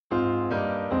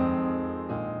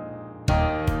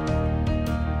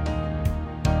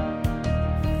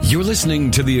You're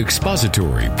listening to the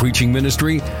expository preaching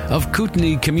ministry of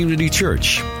Kootenai Community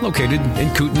Church, located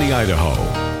in Kootenai,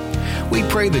 Idaho. We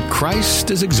pray that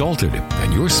Christ is exalted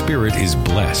and your spirit is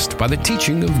blessed by the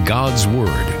teaching of God's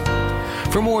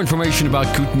Word. For more information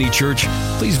about Kootenai Church,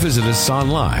 please visit us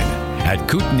online at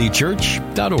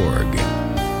kootenaichurch.org.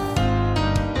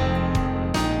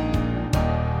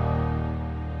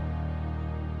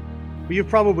 You've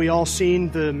probably all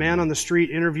seen the man on the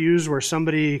street interviews where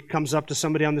somebody comes up to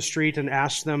somebody on the street and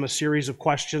asks them a series of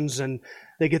questions and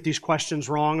they get these questions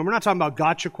wrong. And we're not talking about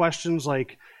gotcha questions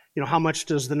like, how much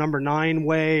does the number 9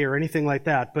 weigh or anything like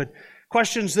that, but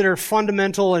questions that are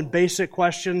fundamental and basic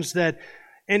questions that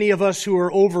any of us who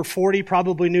are over 40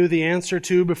 probably knew the answer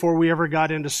to before we ever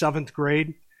got into 7th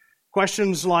grade.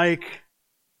 Questions like,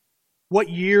 what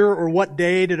year or what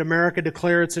day did America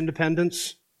declare its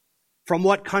independence? From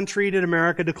what country did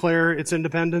America declare its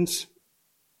independence?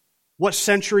 What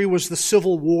century was the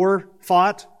Civil War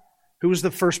fought? Who was the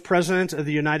first president of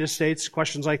the United States?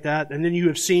 Questions like that. And then you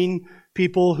have seen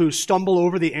people who stumble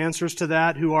over the answers to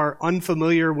that, who are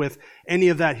unfamiliar with any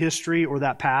of that history or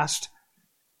that past.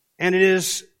 And it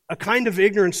is a kind of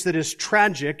ignorance that is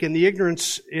tragic, and the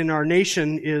ignorance in our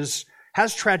nation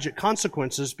has tragic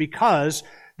consequences because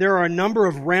there are a number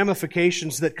of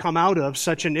ramifications that come out of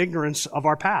such an ignorance of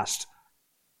our past.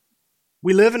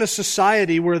 We live in a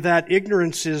society where that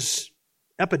ignorance is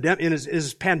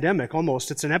pandemic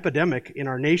almost. It's an epidemic in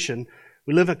our nation.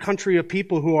 We live in a country of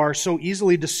people who are so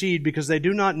easily deceived because they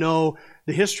do not know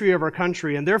the history of our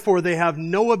country, and therefore they have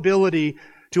no ability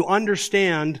to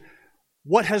understand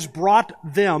what has brought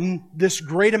them this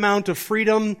great amount of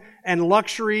freedom and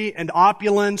luxury and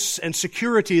opulence and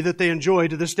security that they enjoy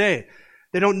to this day.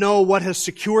 They don't know what has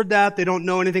secured that. They don't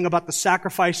know anything about the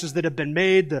sacrifices that have been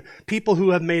made, the people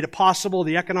who have made it possible,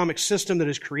 the economic system that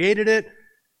has created it.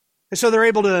 And so they're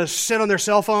able to sit on their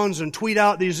cell phones and tweet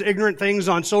out these ignorant things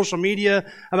on social media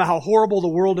about how horrible the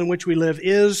world in which we live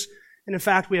is. And in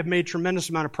fact, we have made tremendous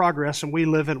amount of progress, and we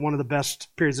live in one of the best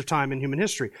periods of time in human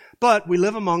history. But we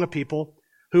live among a people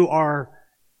who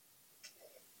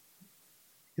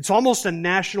it's almost a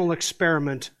national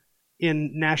experiment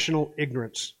in national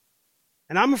ignorance.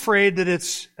 And I'm afraid that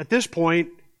it's, at this point,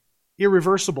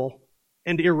 irreversible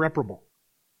and irreparable.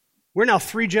 We're now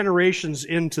 3 generations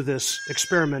into this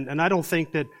experiment, and I don't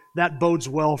think that bodes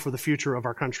well for the future of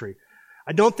our country.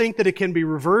 I don't think that it can be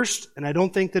reversed, and I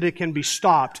don't think that it can be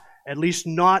stopped, at least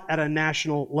not at a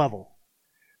national level.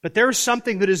 But there is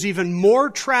something that is even more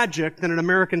tragic than an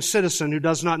American citizen who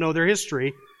does not know their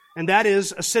history, and that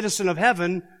is a citizen of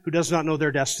heaven who does not know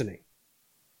their destiny.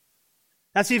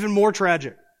 That's even more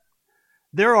tragic.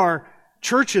 There are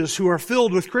churches who are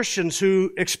filled with Christians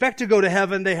who expect to go to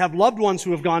heaven. They have loved ones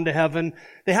who have gone to heaven.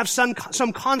 They have some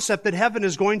concept that heaven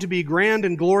is going to be grand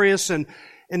and glorious and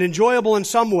enjoyable in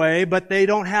some way, but they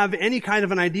don't have any kind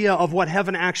of an idea of what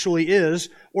heaven actually is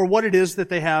or what it is that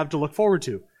they have to look forward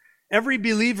to. Every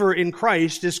believer in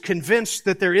Christ is convinced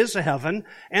that there is a heaven,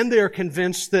 and they are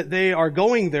convinced that they are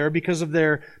going there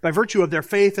by virtue of their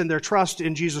faith and their trust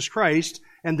in Jesus Christ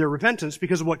and their repentance,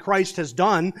 because of what Christ has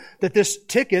done, that this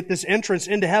ticket, this entrance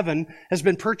into heaven, has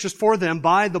been purchased for them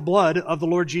by the blood of the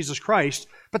Lord Jesus Christ,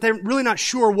 but they're really not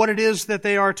sure what it is that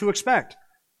they are to expect.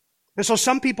 And so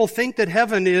some people think that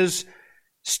heaven is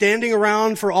standing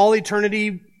around for all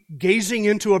eternity, gazing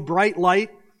into a bright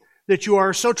light, that you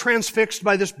are so transfixed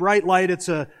by this bright light. It's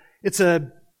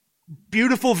a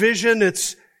beautiful vision,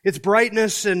 its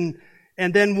brightness, and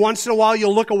then once in a while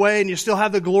you'll look away and you still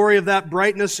have the glory of that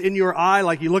brightness in your eye,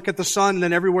 like you look at the sun and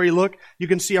then everywhere you look, you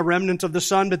can see a remnant of the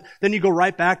sun, but then you go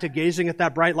right back to gazing at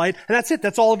that bright light, and that's it.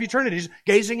 That's all of eternity, is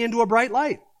gazing into a bright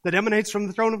light that emanates from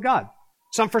the throne of God.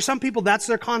 For some people, that's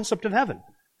their concept of heaven.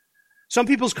 Some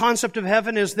people's concept of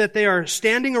heaven is that they are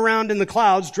standing around in the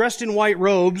clouds, dressed in white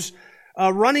robes,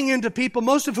 running into people,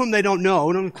 most of whom they don't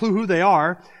know, don't have a clue who they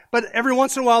are, but every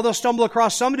once in a while they'll stumble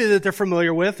across somebody that they're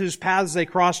familiar with, whose paths they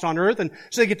crossed on earth, and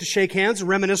so they get to shake hands and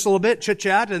reminisce a little bit,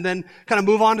 chit-chat, and then kind of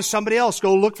move on to somebody else,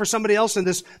 go look for somebody else in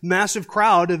this massive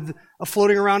crowd of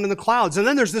floating around in the clouds. And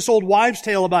then there's this old wives'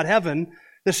 tale about heaven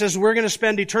that says we're going to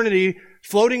spend eternity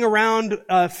floating around,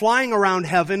 flying around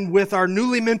heaven with our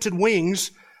newly minted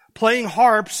wings, playing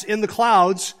harps in the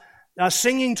clouds,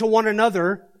 singing to one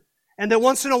another, and that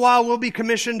once in a while we'll be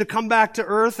commissioned to come back to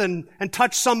earth and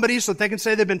touch somebody so that they can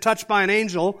say they've been touched by an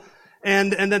angel,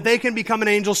 and that they can become an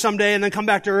angel someday and then come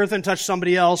back to earth and touch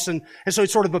somebody else. And so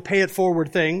it's sort of a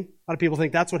pay-it-forward thing. A lot of people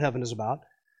think that's what heaven is about.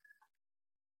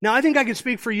 Now, I think I can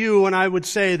speak for you when I would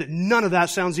say that none of that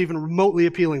sounds even remotely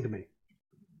appealing to me.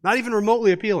 Not even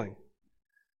remotely appealing.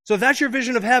 So if that's your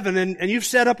vision of heaven, and you've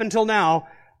said up until now,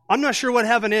 I'm not sure what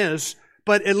heaven is,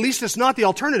 but at least it's not the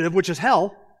alternative, which is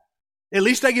hell. At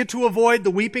least I get to avoid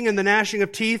the weeping and the gnashing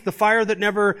of teeth, the fire that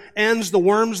never ends, the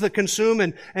worms that consume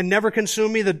and never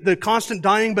consume me, the constant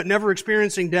dying but never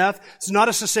experiencing death. It's not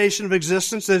a cessation of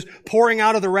existence. There's pouring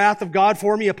out of the wrath of God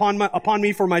for me upon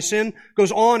me for my sin.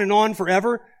 Goes on and on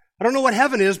forever. I don't know what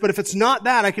heaven is, but if it's not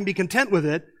that, I can be content with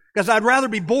it, because I'd rather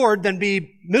be bored than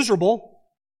be miserable,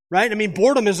 right? I mean,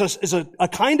 boredom is a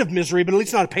kind of misery, but at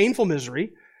least not a painful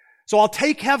misery. So I'll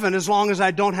take heaven as long as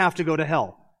I don't have to go to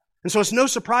hell. And so it's no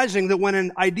surprising that when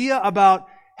an idea about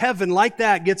heaven like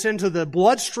that gets into the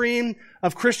bloodstream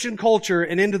of Christian culture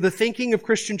and into the thinking of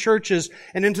Christian churches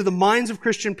and into the minds of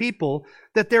Christian people,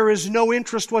 that there is no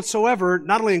interest whatsoever,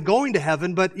 not only in going to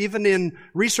heaven, but even in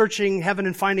researching heaven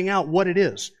and finding out what it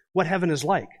is, what heaven is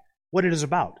like, what it is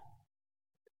about.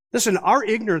 Listen, our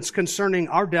ignorance concerning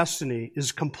our destiny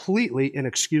is completely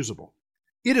inexcusable.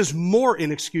 It is more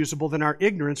inexcusable than our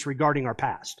ignorance regarding our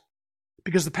past,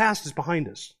 because the past is behind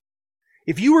us.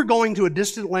 If you were going to a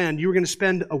distant land, you were going to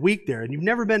spend a week there, and you've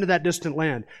never been to that distant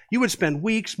land, you would spend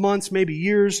weeks, months, maybe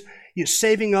years,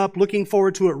 saving up, looking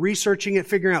forward to it, researching it,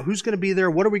 figuring out who's going to be there,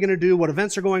 what are we going to do, what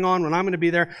events are going on when I'm going to be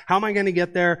there, how am I going to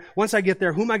get there, once I get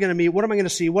there, who am I going to meet, what am I going to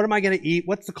see, what am I going to eat,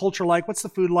 what's the culture like, what's the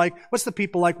food like, what's the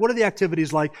people like, what are the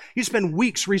activities like. You spend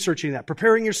weeks researching that,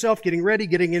 preparing yourself, getting ready,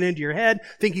 getting it into your head,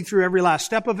 thinking through every last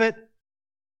step of it,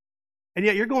 and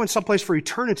yet you're going someplace for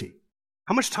eternity.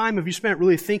 How much time have you spent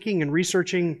really thinking and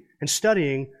researching and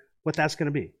studying what that's going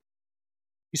to be?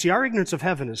 You see, our ignorance of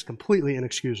heaven is completely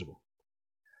inexcusable.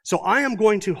 So I am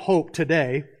going to hope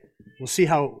today, we'll see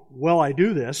how well I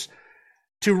do this,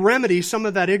 to remedy some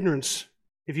of that ignorance,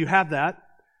 if you have that,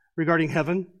 regarding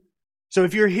heaven. So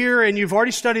if you're here and you've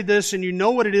already studied this and you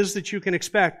know what it is that you can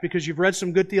expect because you've read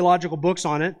some good theological books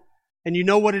on it, and you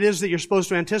know what it is that you're supposed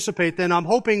to anticipate, then I'm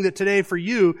hoping that today for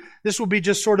you, this will be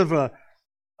just sort of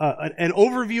an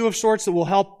overview of sorts that will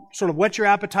help sort of whet your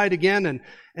appetite again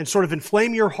and sort of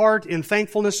inflame your heart in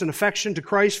thankfulness and affection to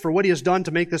Christ for what He has done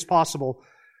to make this possible.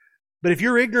 But if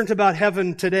you're ignorant about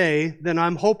heaven today, then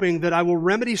I'm hoping that I will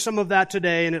remedy some of that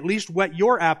today and at least whet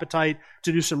your appetite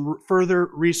to do some further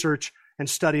research and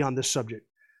study on this subject.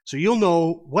 So you'll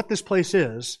know what this place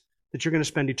is that you're going to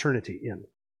spend eternity in.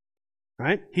 All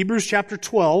right? Hebrews chapter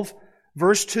 12,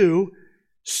 verse 2,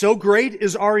 so great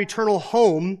is our eternal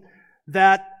home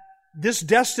that this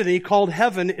destiny called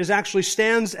heaven actually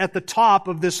stands at the top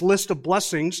of this list of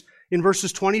blessings in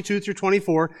verses 22 through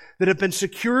 24 that have been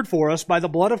secured for us by the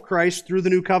blood of Christ through the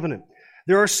new covenant.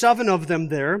 There are 7 of them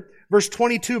there. Verse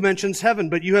 22 mentions heaven,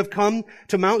 but you have come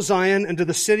to Mount Zion and to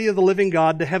the city of the living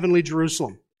God, the heavenly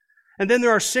Jerusalem. And then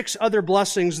there are 6 other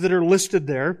blessings that are listed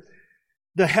there.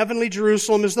 The heavenly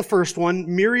Jerusalem is the first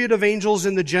one. Myriad of angels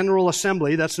in the general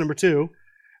assembly, that's number 2.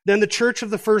 Then the church of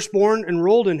the firstborn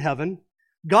enrolled in heaven.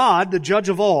 God, the judge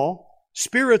of all,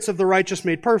 spirits of the righteous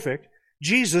made perfect,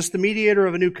 Jesus, the mediator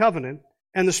of a new covenant,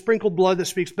 and the sprinkled blood that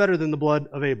speaks better than the blood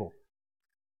of Abel.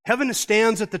 Heaven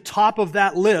stands at the top of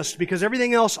that list because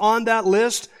everything else on that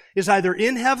list is either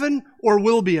in heaven or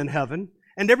will be in heaven,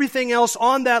 and everything else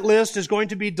on that list is going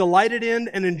to be delighted in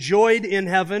and enjoyed in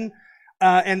heaven,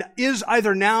 and is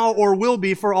either now or will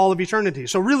be for all of eternity.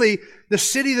 So really, the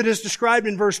city that is described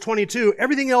in verse 22,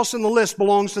 everything else in the list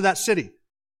belongs to that city.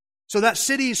 So that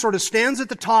city sort of stands at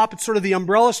the top. It's sort of the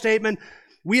umbrella statement.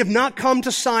 We have not come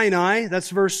to Sinai. That's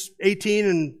verse 18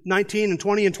 and 19 and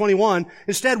 20 and 21.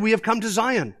 Instead, we have come to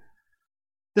Zion,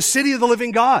 the city of the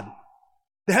living God,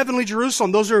 the heavenly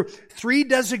Jerusalem. Those are 3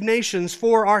 designations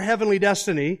for our heavenly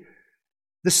destiny.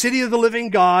 The city of the living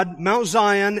God, Mount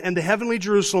Zion, and the heavenly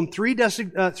Jerusalem, 3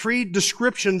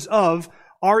 descriptions of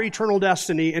our eternal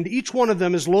destiny, and each one of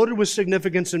them is loaded with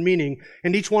significance and meaning,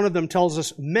 and each one of them tells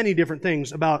us many different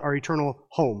things about our eternal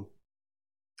home.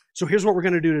 So here's what we're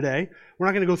going to do today. We're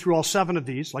not going to go through all 7 of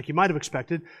these, like you might have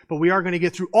expected, but we are going to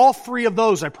get through all 3 of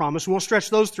those, I promise. We won't stretch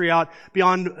those 3 out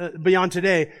beyond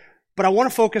today, but I want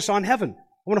to focus on heaven.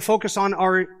 I want to focus on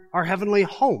our heavenly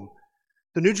home,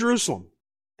 the New Jerusalem,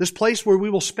 this place where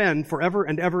we will spend forever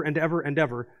and ever and ever and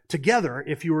ever together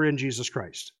if you are in Jesus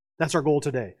Christ. That's our goal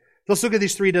today. Let's look at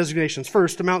these 3 designations.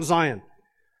 First, to Mount Zion.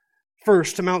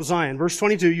 First, to Mount Zion. Verse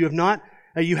 22,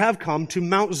 you have come to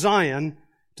Mount Zion,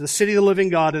 to the city of the living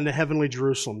God and the heavenly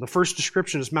Jerusalem. The first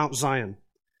description is Mount Zion.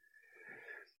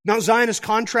 Mount Zion is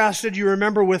contrasted, you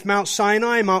remember, with Mount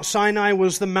Sinai. Mount Sinai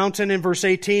was the mountain in verse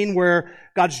 18 where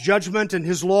God's judgment and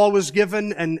His law was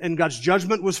given and God's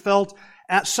judgment was felt.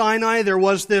 At Sinai, there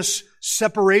was this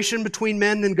separation between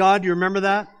men and God. Do you remember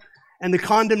that? And the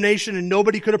condemnation, and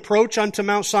nobody could approach unto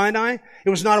Mount Sinai. It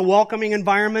was not a welcoming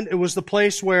environment. It was the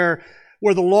place where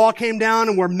the law came down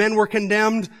and where men were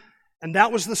condemned. And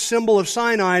that was the symbol of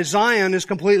Sinai. Zion is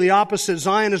completely opposite.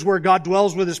 Zion is where God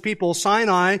dwells with His people.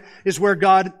 Sinai is where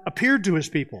God appeared to His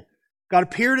people. God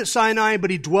appeared at Sinai, but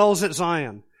He dwells at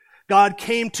Zion. God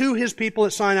came to His people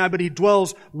at Sinai, but He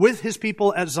dwells with His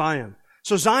people at Zion.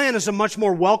 So Zion is a much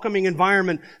more welcoming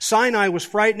environment. Sinai was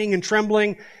frightening and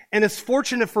trembling, and it's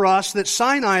fortunate for us that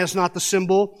Sinai is not the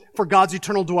symbol for God's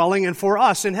eternal dwelling and for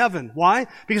us in heaven. Why?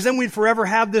 Because then we'd forever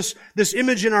have this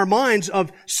image in our minds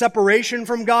of separation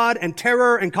from God and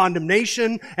terror and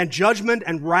condemnation and judgment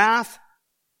and wrath.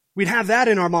 We'd have that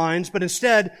in our minds, but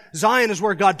instead, Zion is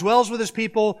where God dwells with His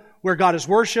people, where God is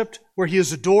worshiped, where He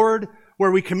is adored,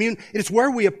 where we commune. It's where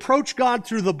we approach God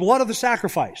through the blood of the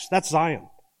sacrifice. That's Zion.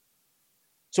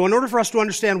 So in order for us to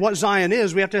understand what Zion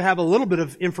is, we have to have a little bit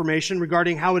of information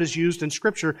regarding how it is used in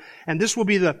Scripture. And this will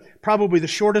be probably the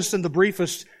shortest and the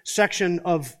briefest section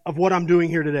of what I'm doing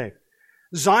here today.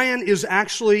 Zion is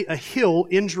actually a hill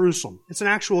in Jerusalem. It's an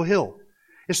actual hill.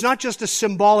 It's not just a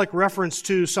symbolic reference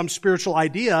to some spiritual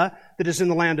idea that is in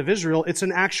the land of Israel. It's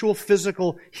an actual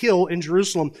physical hill in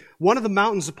Jerusalem, one of the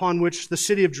mountains upon which the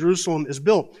city of Jerusalem is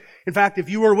built. In fact, if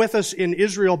you were with us in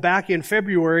Israel back in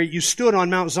February, you stood on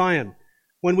Mount Zion.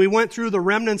 When we went through the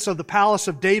remnants of the palace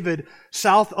of David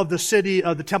south of the city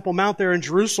of the Temple Mount there in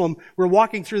Jerusalem, we're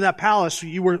walking through that palace.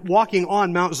 You were walking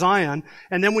on Mount Zion.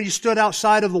 And then when you stood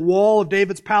outside of the wall of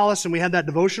David's palace and we had that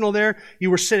devotional there, you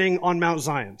were sitting on Mount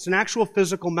Zion. It's an actual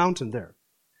physical mountain there.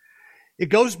 It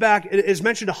goes back, it is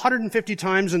mentioned 150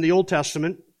 times in the Old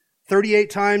Testament, 38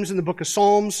 times in the book of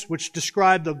Psalms, which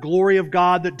describe the glory of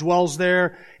God that dwells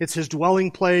there. It's His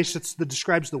dwelling place. It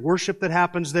describes the worship that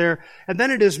happens there. And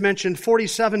then it is mentioned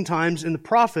 47 times in the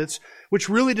prophets, which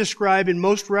really describe in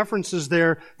most references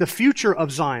there the future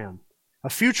of Zion, a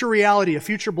future reality, a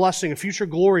future blessing, a future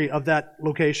glory of that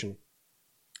location.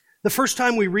 The first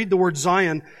time we read the word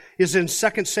Zion is in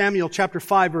 2 Samuel chapter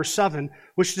 5, verse 7,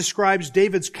 which describes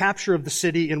David's capture of the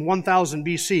city in 1000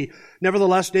 BC.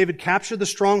 Nevertheless, David captured the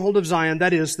stronghold of Zion,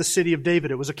 that is, the city of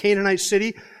David. It was a Canaanite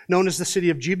city known as the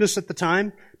city of Jebus at the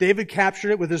time. David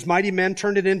captured it with his mighty men,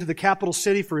 turned it into the capital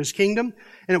city for his kingdom,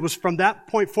 and it was from that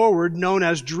point forward known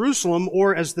as Jerusalem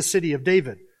or as the city of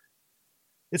David.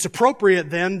 It's appropriate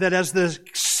then that as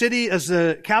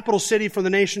the capital city for the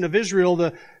nation of Israel,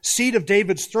 the seat of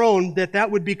David's throne,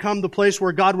 that would become the place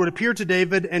where God would appear to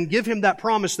David and give him that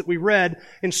promise that we read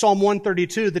in Psalm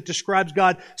 132 that describes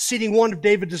God seating one of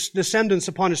David's descendants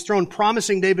upon His throne,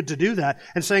 promising David to do that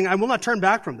and saying, I will not turn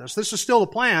back from this. This is still the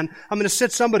plan. I'm going to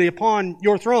sit somebody upon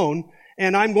your throne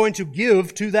and I'm going to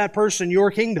give to that person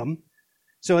your kingdom.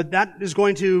 So that is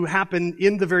going to happen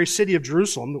in the very city of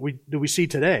Jerusalem that we see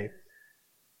today.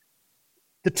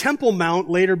 The Temple Mount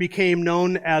later became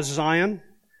known as Zion.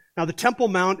 Now, the Temple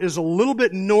Mount is a little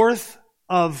bit north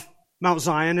of Mount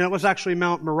Zion, and it was actually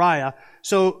Mount Moriah.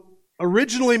 So,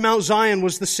 originally, Mount Zion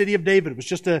was the city of David. It was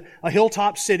just a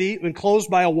hilltop city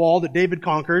enclosed by a wall that David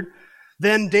conquered.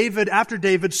 Then after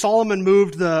David, Solomon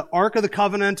moved the Ark of the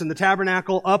Covenant and the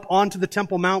tabernacle up onto the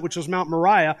Temple Mount, which was Mount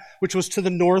Moriah, which was to the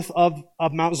north of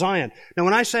Mount Zion. Now,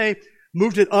 when I say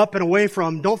moved it up and away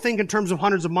from, don't think in terms of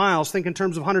hundreds of miles, think in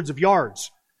terms of hundreds of yards.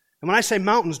 And when I say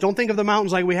mountains, don't think of the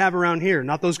mountains like we have around here,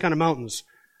 not those kind of mountains.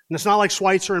 And it's not like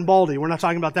Schweitzer and Baldy. We're not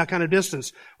talking about that kind of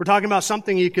distance. We're talking about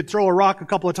something you could throw a rock a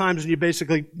couple of times and you've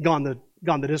basically gone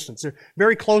the distance. They're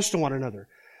very close to one another.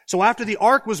 So after the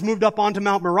ark was moved up onto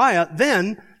Mount Moriah,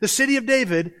 then the city of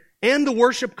David and the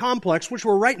worship complex, which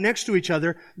were right next to each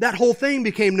other, that whole thing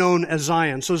became known as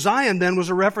Zion. So Zion then was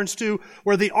a reference to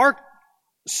where the ark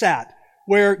sat,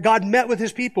 where God met with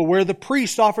His people, where the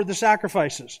priest offered the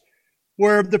sacrifices,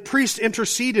 where the priest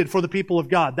interceded for the people of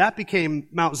God. That became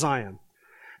Mount Zion.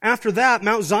 After that,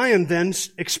 Mount Zion then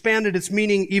expanded its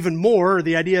meaning even more, or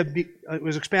the idea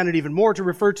was expanded even more to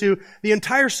refer to the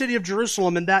entire city of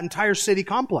Jerusalem and that entire city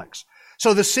complex.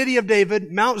 So the city of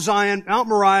David, Mount Zion, Mount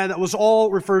Moriah, that was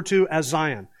all referred to as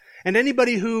Zion. And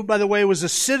anybody who, by the way, was a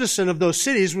citizen of those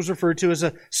cities was referred to as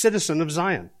a citizen of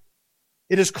Zion.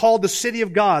 It is called the city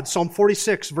of God, Psalm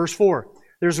 46, verse 4.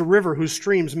 There's a river whose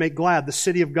streams make glad the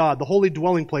city of God, the holy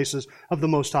dwelling places of the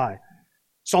Most High.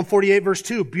 Psalm 48, verse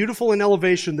 2, beautiful in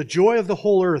elevation, the joy of the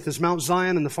whole earth is Mount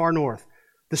Zion in the far north,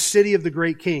 the city of the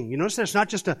great king. You notice that it's not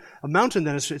just a mountain,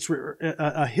 then it's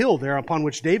a hill there upon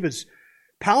which David's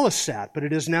palace sat, but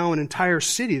it is now an entire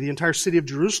city. The entire city of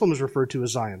Jerusalem is referred to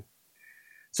as Zion.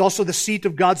 It's also the seat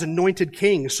of God's anointed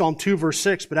king, Psalm 2, verse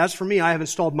 6. But as for me, I have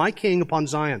installed my king upon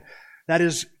Zion. That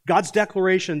is God's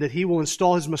declaration that He will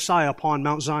install His Messiah upon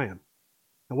Mount Zion.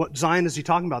 And what Zion is He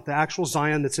talking about? The actual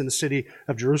Zion that's in the city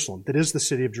of Jerusalem, that is the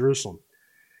city of Jerusalem.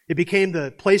 It became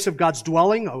the place of God's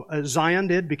dwelling. Zion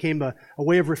became a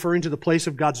way of referring to the place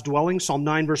of God's dwelling. Psalm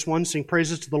 9 verse 1, sing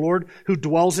praises to the Lord who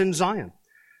dwells in Zion.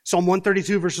 Psalm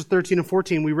 132 verses 13 and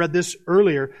 14, we read this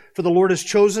earlier. For the Lord has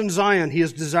chosen Zion. He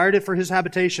has desired it for his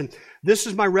habitation. This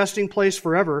is my resting place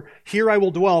forever. Here I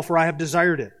will dwell, for I have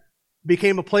desired it. It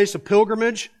became a place of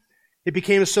pilgrimage. It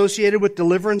became associated with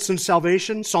deliverance and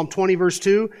salvation. Psalm 20 verse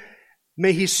 2,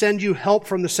 may he send you help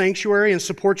from the sanctuary and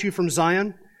support you from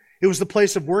Zion. It was the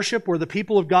place of worship where the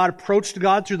people of God approached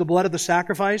God through the blood of the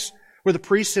sacrifice, where the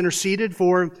priests interceded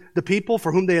for the people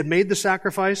for whom they had made the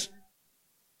sacrifice.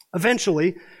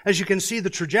 Eventually, as you can see the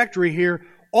trajectory here,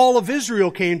 all of Israel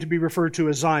came to be referred to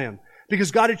as Zion, because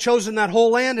God had chosen that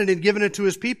whole land and had given it to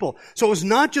his people. So it was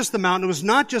not just the mountain, it was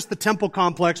not just the temple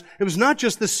complex, it was not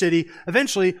just the city.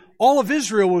 Eventually, all of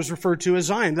Israel was referred to as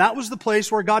Zion. That was the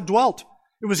place where God dwelt.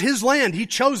 It was his land. He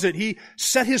chose it. He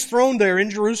set his throne there in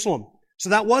Jerusalem. So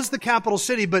that was the capital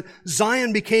city, but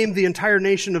Zion became the entire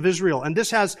nation of Israel. And this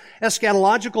has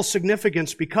eschatological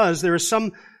significance because there is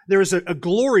a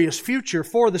glorious future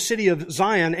for the city of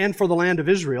Zion and for the land of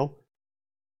Israel.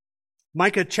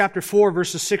 Micah chapter 4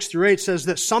 verses 6 through 8 says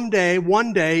that someday,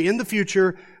 one day in the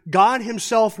future, God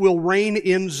himself will reign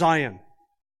in Zion.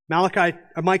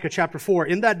 Micah chapter 4,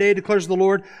 in that day declares the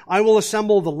Lord, I will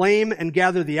assemble the lame and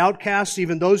gather the outcasts,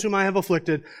 even those whom I have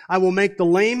afflicted. I will make the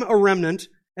lame a remnant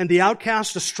and the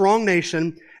outcast a strong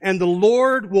nation, and the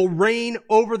Lord will reign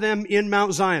over them in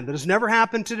Mount Zion. That has never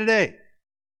happened to today.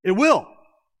 It will.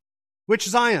 Which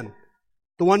Zion?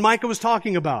 The one Micah was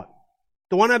talking about.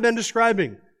 The one I've been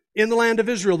describing. In the land of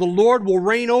Israel. The Lord will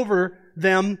reign over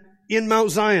them in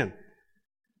Mount Zion.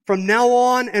 From now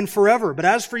on and forever. But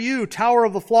as for you, tower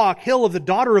of the flock, hill of the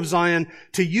daughter of Zion,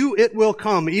 to you it will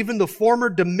come. Even the former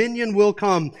dominion will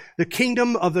come. The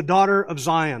kingdom of the daughter of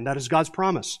Zion. That is God's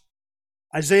promise.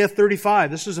 Isaiah 35.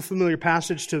 This is a familiar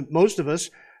passage to most of us.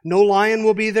 No lion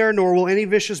will be there, nor will any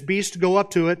vicious beast go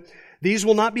up to it. These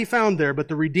will not be found there, but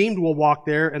the redeemed will walk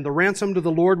there, and the ransomed of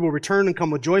the Lord will return and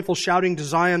come with joyful shouting to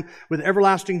Zion, with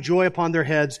everlasting joy upon their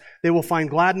heads. They will find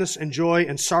gladness and joy,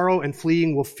 and sorrow and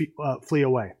fleeing will flee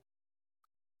away.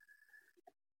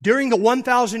 During the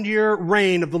 1,000-year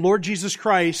reign of the Lord Jesus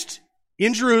Christ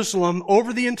in Jerusalem,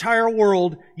 over the entire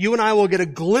world, you and I will get a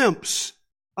glimpse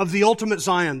of the ultimate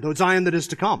Zion, the Zion that is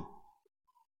to come.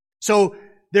 So,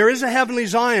 there is a heavenly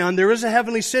Zion, there is a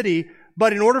heavenly city,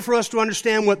 but in order for us to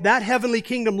understand what that heavenly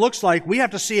kingdom looks like, we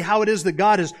have to see how it is that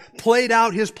God has played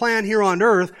out his plan here on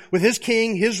earth with his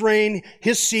king, his reign,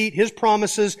 his seat, his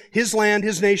promises, his land,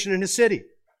 his nation, and his city.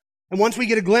 And once we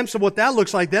get a glimpse of what that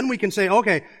looks like, then we can say,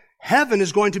 okay, heaven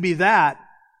is going to be that,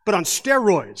 but on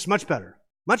steroids, much better,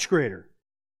 much greater.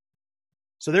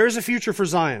 So there is a future for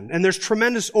Zion. And there's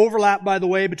tremendous overlap, by the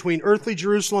way, between earthly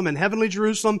Jerusalem and heavenly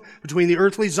Jerusalem, between the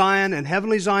earthly Zion and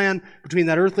heavenly Zion, between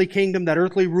that earthly kingdom, that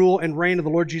earthly rule and reign of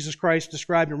the Lord Jesus Christ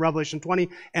described in Revelation 20,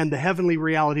 and the heavenly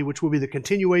reality, which will be the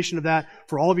continuation of that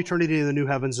for all of eternity in the new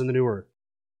heavens and the new earth.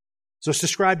 So it's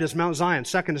described as Mount Zion.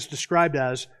 Second, it's described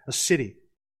as a city.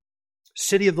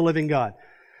 City of the living God.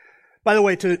 By the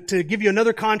way, to give you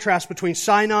another contrast between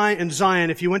Sinai and Zion,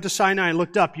 if you went to Sinai and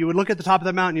looked up, you would look at the top of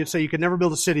the mountain and you'd say you could never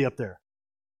build a city up there.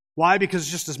 Why? Because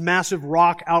it's just this massive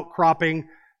rock outcropping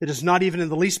that is not even in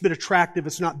the least bit attractive.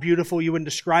 It's not beautiful. You wouldn't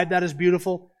describe that as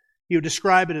beautiful. You would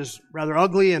describe it as rather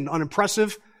ugly and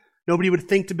unimpressive. Nobody would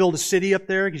think to build a city up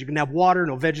there because you can have water,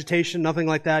 no vegetation, nothing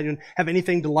like that. You don't have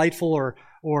anything delightful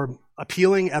or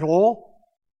appealing at all.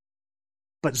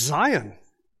 But Zion,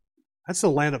 that's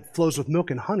the land that flows with milk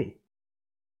and honey.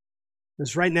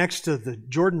 It's right next to the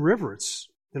Jordan River. It's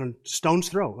stone's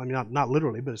throw. I mean, not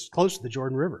literally, but it's close to the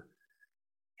Jordan River.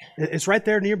 It's right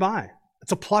there nearby.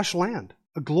 It's a plush land,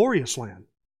 a glorious land.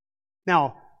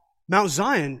 Now, Mount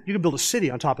Zion, you can build a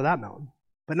city on top of that mountain,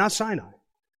 but not Sinai.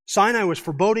 Sinai was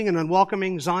foreboding and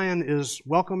unwelcoming. Zion is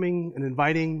welcoming and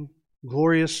inviting,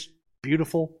 glorious,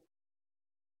 beautiful,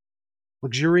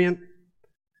 luxuriant.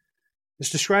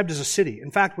 It's described as a city. In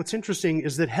fact, what's interesting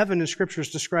is that heaven in Scripture is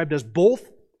described as both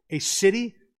a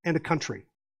city and a country.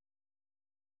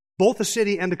 Both a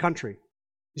city and a country.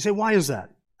 You say, why is that?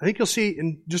 I think you'll see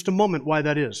in just a moment why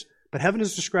that is. But heaven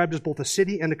is described as both a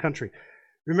city and a country.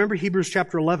 Remember Hebrews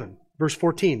chapter 11, verse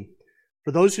 14.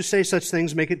 For those who say such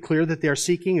things make it clear that they are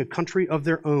seeking a country of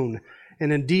their own.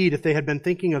 And indeed, if they had been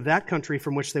thinking of that country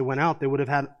from which they went out, they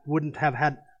wouldn't have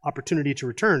had opportunity to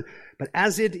return. But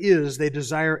as it is, they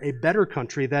desire a better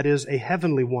country, that is, a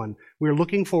heavenly one. We are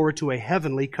looking forward to a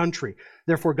heavenly country.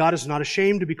 Therefore, God is not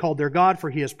ashamed to be called their God, for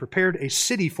he has prepared a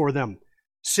city for them.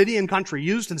 City and country,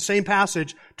 used in the same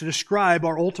passage to describe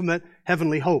our ultimate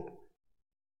heavenly hope.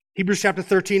 Hebrews chapter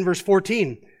 13, verse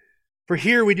 14. For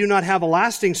here we do not have a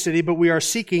lasting city, but we are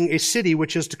seeking a city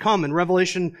which is to come. In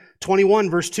Revelation 21,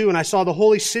 verse 2, and I saw the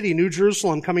holy city, New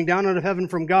Jerusalem, coming down out of heaven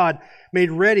from God,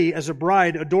 made ready as a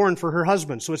bride adorned for her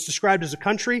husband. So it's described as a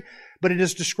country, but it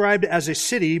is described as a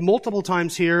city multiple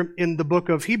times here in the book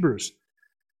of Hebrews.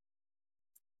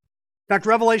 In fact,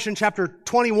 Revelation chapter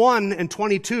 21 and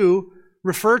 22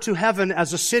 refer to heaven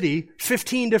as a city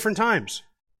 15 different times.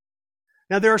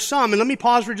 Now there are some, and let me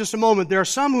pause for just a moment, there are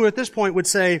some who at this point would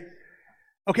say,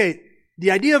 okay, the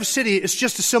idea of city is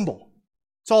just a symbol.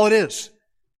 That's all it is.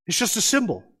 It's just a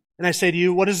symbol. And I say to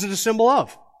you, what is it a symbol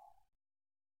of?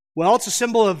 Well, it's a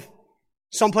symbol of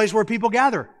some place where people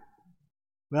gather.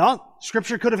 Well,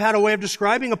 Scripture could have had a way of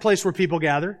describing a place where people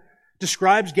gather.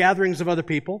 Describes gatherings of other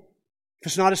people. If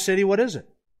it's not a city, what is it?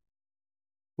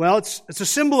 Well, it's a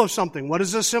symbol of something. What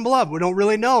is it a symbol of? We don't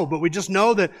really know, but we just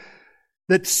know that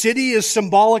city is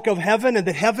symbolic of heaven and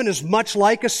that heaven is much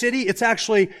like a city. It's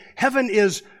actually,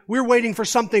 we're waiting for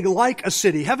something like a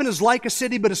city. Heaven is like a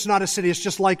city, but it's not a city. It's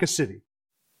just like a city.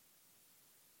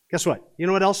 Guess what? You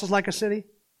know what else is like a city?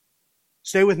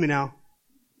 Stay with me now.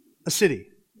 A city.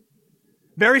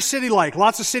 Very city-like.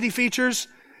 Lots of city features.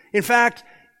 In fact,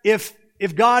 if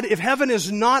heaven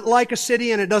is not like a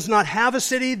city and it does not have a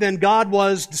city, then God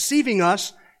was deceiving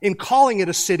us in calling it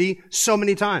a city so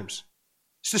many times.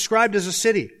 It's described as a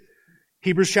city.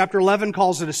 Hebrews chapter 11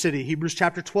 calls it a city. Hebrews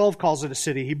chapter 12 calls it a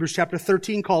city. Hebrews chapter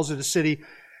 13 calls it a city.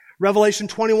 Revelation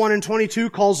 21 and 22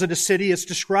 calls it a city. It's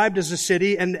described as a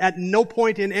city, and at no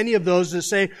point in any of those does it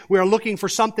say we are looking for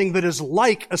something that is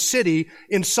like a city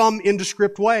in some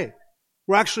indescript way.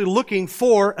 We're actually looking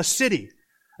for a city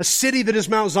that is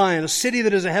Mount Zion, a city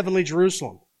that is a heavenly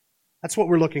Jerusalem. That's what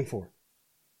we're looking for.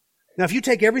 Now, if you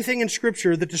take everything in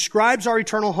Scripture that describes our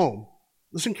eternal home,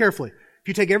 listen carefully. If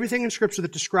you take everything in Scripture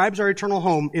that describes our eternal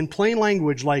home in plain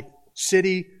language like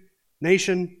city,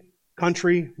 nation,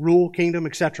 country, rule, kingdom,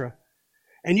 etc.,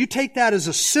 and you take that as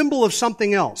a symbol of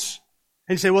something else,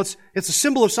 and you say, well, it's a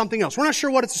symbol of something else. We're not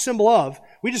sure what it's a symbol of.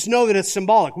 We just know that it's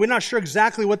symbolic. We're not sure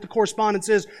exactly what the correspondence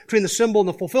is between the symbol and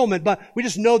the fulfillment, but we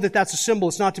just know that that's a symbol.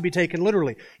 It's not to be taken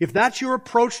literally. If that's your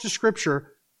approach to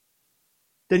Scripture,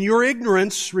 then your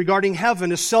ignorance regarding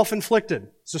heaven is self-inflicted.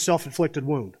 It's a self-inflicted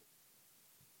wound.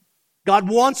 God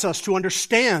wants us to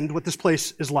understand what this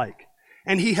place is like,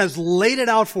 and He has laid it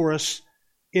out for us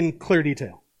in clear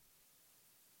detail.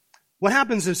 What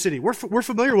happens in city? We're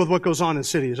familiar with what goes on in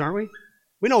cities, aren't we?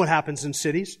 We know what happens in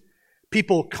cities.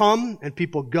 People come and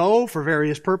people go for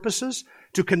various purposes,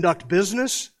 to conduct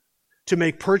business, to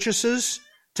make purchases,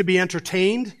 to be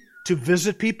entertained, to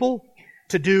visit people,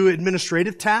 to do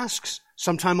administrative tasks,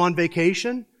 sometime on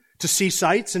vacation, to see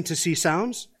sights and to see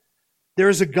sounds. There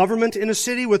is a government in a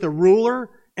city with a ruler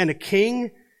and a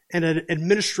king and an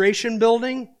administration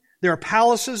building. There are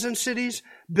palaces in cities,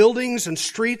 buildings and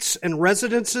streets and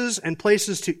residences and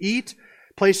places to eat,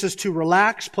 places to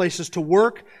relax, places to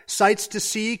work, sights to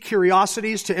see,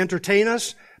 curiosities to entertain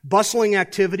us, bustling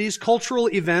activities, cultural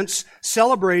events,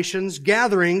 celebrations,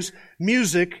 gatherings,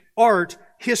 music, art,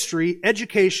 history,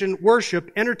 education, worship,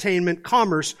 entertainment,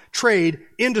 commerce, trade,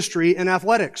 industry, and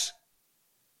athletics.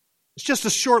 It's just a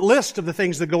short list of the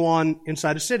things that go on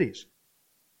inside of cities.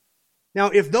 Now,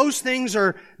 if those things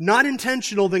are not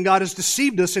intentional, then God has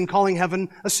deceived us in calling heaven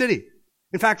a city.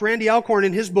 In fact, Randy Alcorn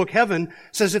in his book, Heaven,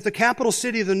 says if the capital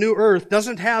city of the new earth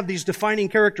doesn't have these defining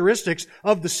characteristics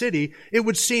of the city, it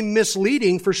would seem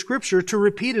misleading for Scripture to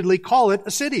repeatedly call it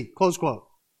a city, close quote.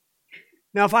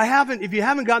 Now, if you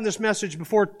haven't gotten this message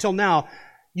before till now,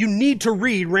 you need to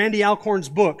read Randy Alcorn's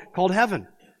book called Heaven.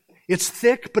 It's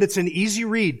thick, but it's an easy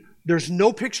read. There's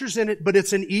no pictures in it, but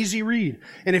it's an easy read.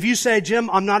 And if you say,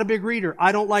 Jim, I'm not a big reader,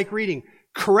 I don't like reading,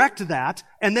 correct that,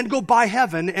 and then go buy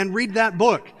Heaven and read that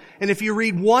book. And if you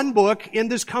read one book in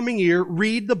this coming year,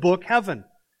 read the book Heaven.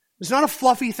 It's not a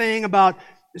fluffy thing about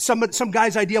some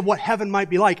guy's idea of what heaven might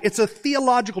be like. It's a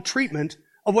theological treatment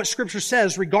of what Scripture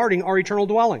says regarding our eternal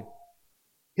dwelling.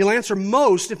 He'll answer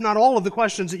most, if not all, of the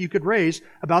questions that you could raise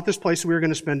about this place where we're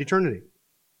going to spend eternity.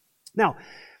 Now,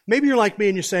 maybe you're like me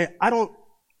and you say, I don't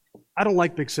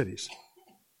like big cities.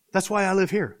 That's why I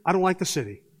live here. I don't like the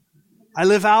city. I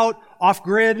live out,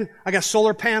 off-grid. I got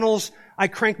solar panels. I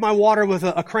crank my water with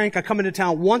a crank. I come into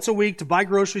town once a week to buy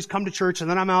groceries, come to church, and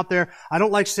then I'm out there. I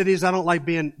don't like cities. I don't like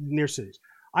being near cities.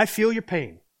 I feel your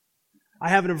pain. I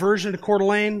have an aversion to Coeur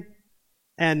d'Alene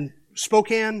and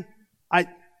Spokane.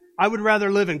 I would rather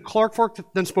live in Clark Fork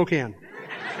than Spokane.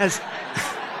 As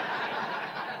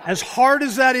hard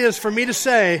as that is for me to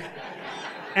say,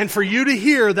 and for you to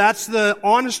hear, that's the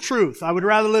honest truth. I would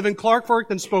rather live in Clark Fork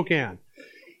than Spokane.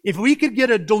 If we could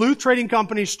get a Duluth Trading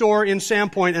Company store in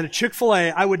Sandpoint and a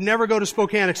Chick-fil-A, I would never go to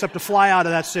Spokane except to fly out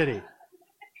of that city.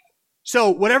 So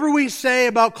whatever we say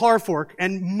about Clark Fork,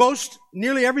 and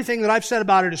nearly everything that I've said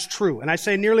about it is true. And I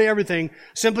say nearly everything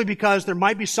simply because there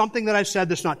might be something that I've said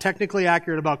that's not technically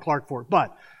accurate about Clark Fork.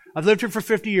 But I've lived here for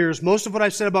 50 years. Most of what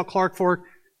I've said about Clark Fork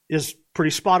is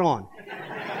pretty spot on.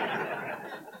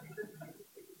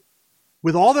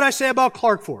 With all that I say about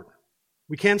Clark Fork,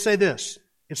 we can say this.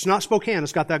 It's not Spokane.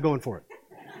 It's got that going for it.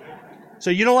 So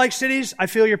you don't like cities? I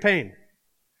feel your pain.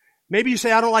 Maybe you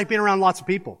say, I don't like being around lots of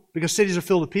people because cities are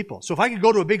filled with people. So if I could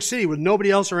go to a big city with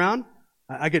nobody else around,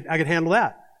 I could handle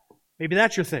that. Maybe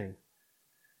that's your thing.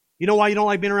 You know why you don't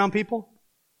like being around people?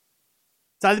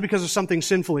 It's either because of something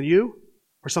sinful in you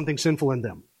or something sinful in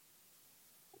them.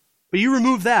 But you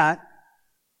remove that,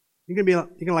 you're going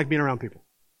to like being around people.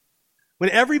 When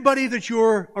everybody that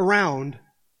you're around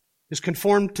is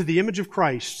conformed to the image of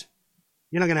Christ,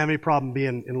 you're not going to have any problem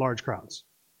being in large crowds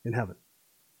in heaven.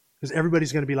 Because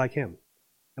everybody's going to be like Him.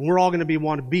 And we're all going to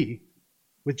want to be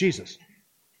with Jesus.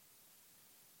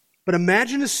 But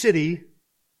imagine a city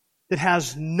that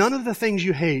has none of the things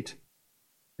you hate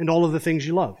and all of the things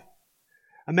you love.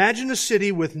 Imagine a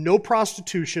city with no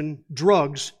prostitution,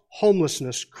 drugs,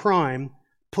 homelessness, crime,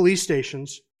 police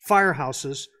stations,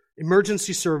 firehouses,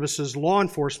 emergency services, law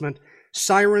enforcement,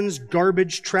 sirens,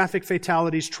 garbage, traffic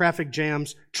fatalities, traffic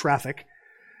jams, traffic.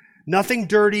 Nothing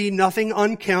dirty, nothing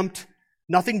unkempt,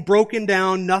 nothing broken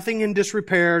down, nothing in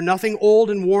disrepair, nothing old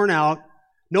and worn out,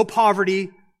 no poverty,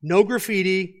 no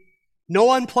graffiti,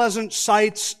 no unpleasant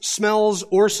sights, smells,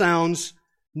 or sounds,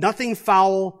 nothing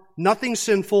foul, nothing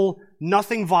sinful,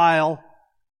 nothing vile.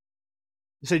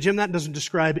 You say, Jim, that doesn't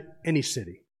describe any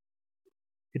city.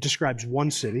 It describes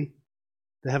one city,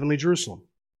 the heavenly Jerusalem.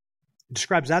 It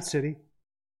describes that city.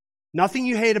 Nothing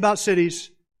you hate about cities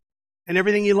and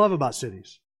everything you love about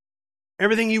cities.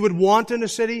 Everything you would want in a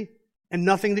city and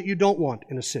nothing that you don't want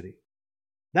in a city.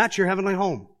 That's your heavenly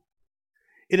home.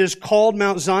 It is called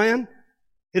Mount Zion.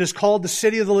 It is called the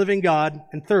city of the living God.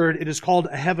 And third, it is called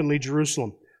a heavenly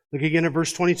Jerusalem. Look again at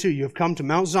verse 22. You have come to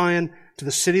Mount Zion, to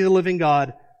the city of the living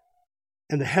God,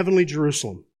 and the heavenly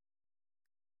Jerusalem.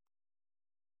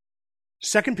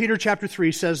 2 Peter chapter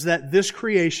 3 says that this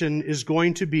creation is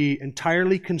going to be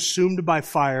entirely consumed by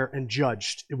fire and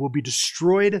judged. It will be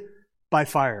destroyed by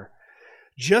fire.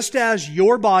 Just as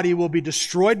your body will be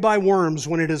destroyed by worms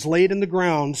when it is laid in the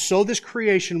ground, so this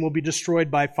creation will be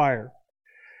destroyed by fire.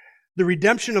 The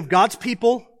redemption of God's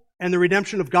people and the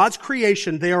redemption of God's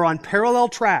creation, they are on parallel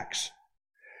tracks.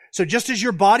 So just as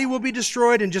your body will be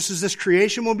destroyed and just as this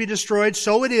creation will be destroyed,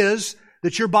 so it is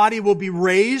that your body will be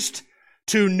raised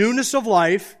to newness of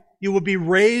life. You will be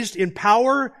raised in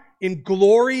power, in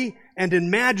glory, and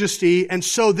in majesty. And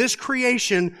so this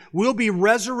creation will be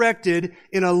resurrected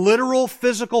in a literal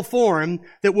physical form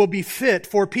that will be fit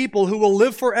for people who will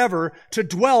live forever to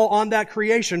dwell on that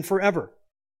creation forever.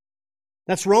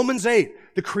 That's Romans 8.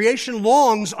 The creation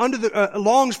longs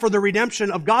for the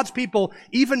redemption of God's people.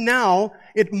 Even now,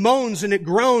 it moans and it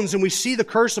groans, and we see the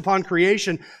curse upon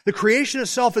creation. The creation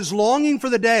itself is longing for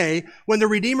the day when the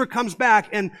Redeemer comes back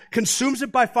and consumes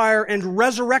it by fire and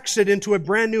resurrects it into a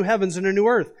brand new heavens and a new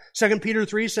earth. 2 Peter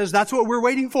 3 says that's what we're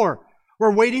waiting for.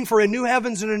 We're waiting for a new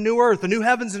heavens and a new earth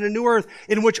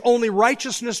in which only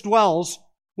righteousness dwells,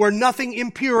 where nothing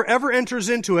impure ever enters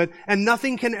into it, and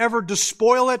nothing can ever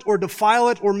despoil it or defile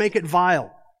it or make it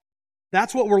vile.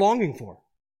 That's what we're longing for.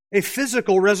 A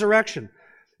physical resurrection.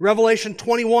 Revelation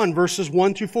 21, verses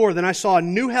 1 through 4. Then I saw a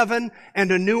new heaven and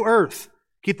a new earth.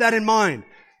 Keep that in mind.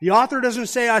 The author doesn't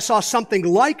say I saw something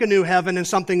like a new heaven and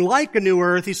something like a new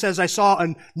earth. He says I saw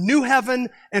a new heaven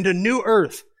and a new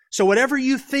earth. So whatever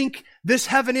you think this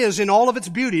heaven is in all of its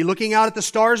beauty, looking out at the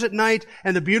stars at night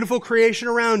and the beautiful creation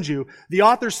around you, the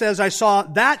author says, I saw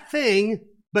that thing,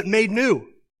 but made new,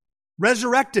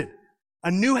 resurrected,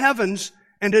 a new heavens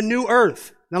and a new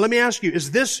earth. Now let me ask you,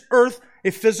 is this earth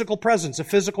a physical presence, a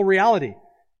physical reality?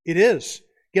 It is.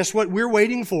 Guess what we're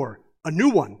waiting for? A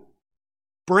new one.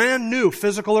 Brand new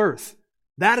physical earth.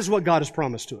 That is what God has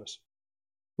promised to us.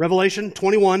 Revelation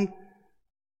 21,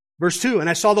 verse 2, and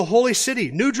I saw the holy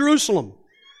city, New Jerusalem,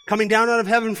 coming down out of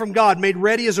heaven from God, made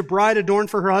ready as a bride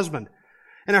adorned for her husband.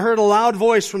 And I heard a loud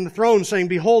voice from the throne saying,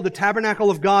 Behold, the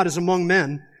tabernacle of God is among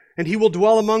men, and He will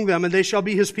dwell among them, and they shall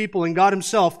be His people, and God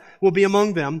Himself will be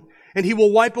among them. And He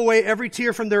will wipe away every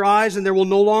tear from their eyes, and there will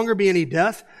no longer be any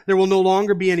death. There will no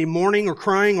longer be any mourning or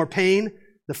crying or pain.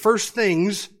 The first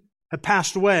things have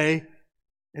passed away,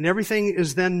 and everything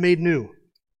is then made new.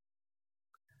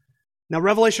 Now,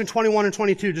 Revelation 21 and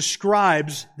 22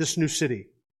 describes this new city.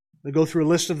 They go through a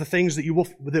list of the things that you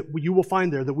will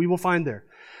find there, that we will find there.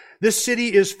 This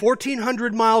city is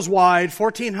 1,400 miles wide,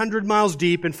 1,400 miles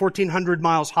deep, and 1,400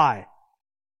 miles high.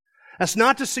 That's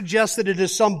not to suggest that it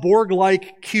is some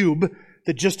Borg-like cube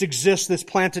that just exists that's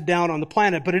planted down on the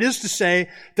planet, but it is to say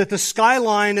that the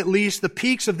skyline, at least the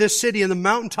peaks of this city and the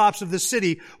mountaintops of this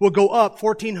city, will go up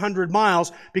 1,400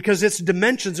 miles because its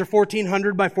dimensions are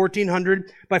 1,400 by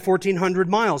 1,400 by 1,400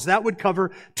 miles. That would cover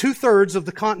 2/3 of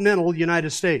the continental United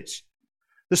States.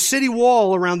 The city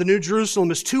wall around the New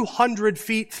Jerusalem is 200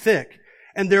 feet thick,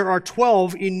 and there are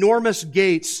 12 enormous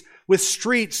gates with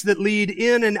streets that lead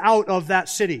in and out of that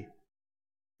city.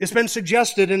 It's been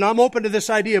suggested, and I'm open to this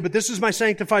idea, but this is my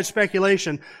sanctified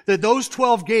speculation, that those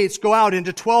 12 gates go out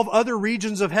into 12 other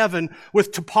regions of heaven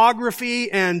with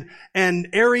topography and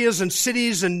areas and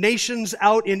cities and nations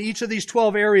out in each of these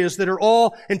 12 areas that are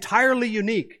all entirely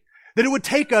unique. That it would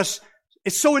take us,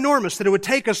 it's so enormous that it would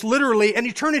take us literally an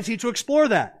eternity to explore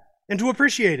that and to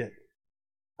appreciate it.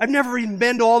 I've never even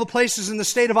been to all the places in the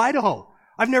state of Idaho.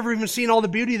 I've never even seen all the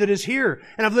beauty that is here.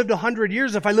 And I've lived 100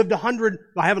 years. I haven't lived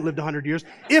 100 years.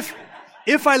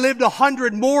 If I lived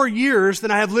 100 more years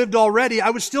than I have lived already, I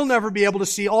would still never be able to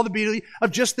see all the beauty of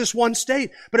just this one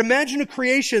state. But imagine a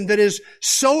recreation that is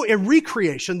so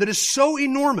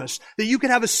enormous that you could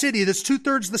have a city that's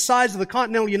 2/3 the size of the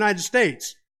continental United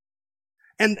States.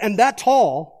 And that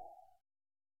tall.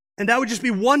 And that would just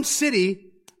be one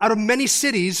city out of many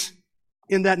cities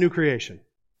in that new creation.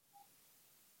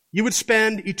 You would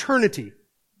spend eternity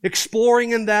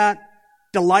exploring in that,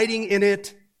 delighting in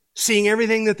it, seeing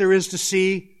everything that there is to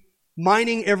see,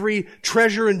 mining every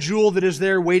treasure and jewel that is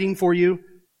there waiting for you.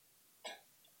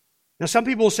 Now some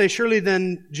people will say, surely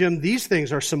then, Jim, these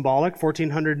things are symbolic,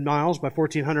 1,400 miles by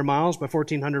 1,400 miles by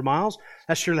 1,400 miles.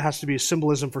 That surely has to be a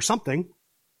symbolism for something.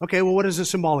 Okay, well what is it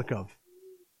symbolic of?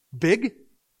 Big?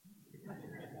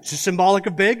 It's symbolic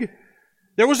of big?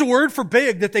 There was a word for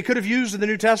big that they could have used in the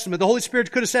New Testament. The Holy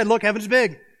Spirit could have said, look, heaven's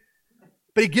big.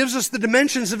 But He gives us the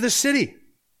dimensions of this city.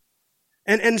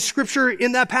 And Scripture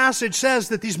in that passage says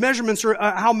that these measurements are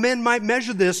how men might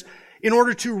measure this in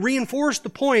order to reinforce the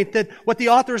point that what the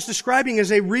author is describing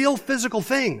is a real physical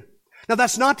thing. Now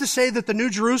that's not to say that the New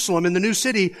Jerusalem and the new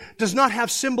city does not have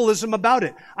symbolism about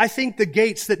it. I think the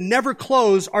gates that never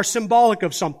close are symbolic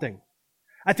of something.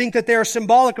 I think that they are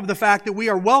symbolic of the fact that we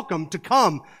are welcome to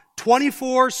come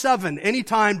 24/7,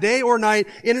 anytime, day or night,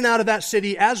 in and out of that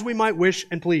city as we might wish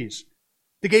and please.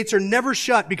 The gates are never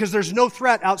shut because there's no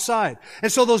threat outside.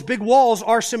 And so those big walls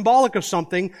are symbolic of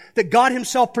something, that God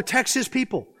Himself protects His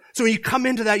people. So when you come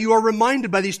into that, you are reminded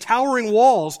by these towering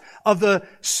walls of the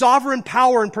sovereign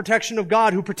power and protection of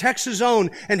God, who protects His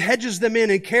own and hedges them in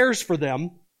and cares for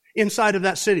them inside of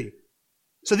that city.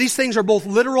 So these things are both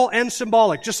literal and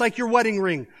symbolic, just like your wedding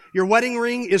ring. Your wedding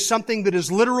ring is something that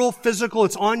is literal, physical,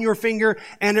 it's on your finger,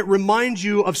 and it reminds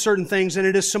you of certain things, and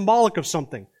it is symbolic of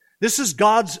something. This is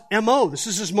God's MO. This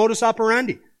is His modus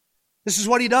operandi. This is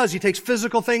what He does. He takes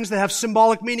physical things that have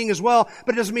symbolic meaning as well,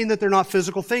 but it doesn't mean that they're not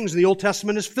physical things. The Old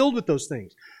Testament is filled with those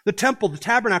things. The temple, the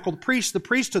tabernacle, the priests, the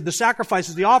priesthood, the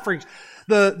sacrifices, the offerings,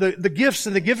 the gifts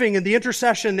and the giving and the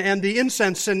intercession and the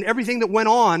incense and everything that went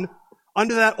on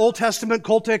under that Old Testament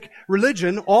cultic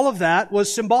religion, all of that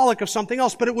was symbolic of something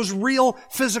else, but it was real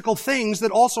physical things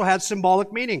that also had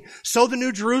symbolic meaning. So the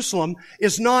New Jerusalem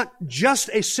is not just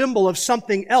a symbol of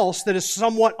something else that is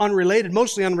somewhat unrelated,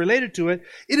 mostly unrelated to it.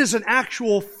 It is an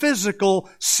actual physical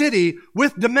city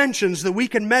with dimensions that we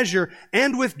can measure,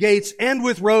 and with gates and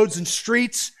with roads and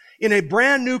streets, in a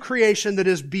brand new creation that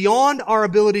is beyond our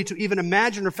ability to even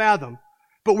imagine or fathom.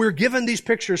 But we're given these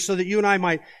pictures so that you and I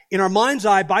might, in our mind's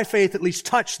eye, by faith, at least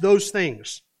touch those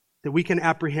things that we can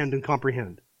apprehend and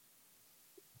comprehend.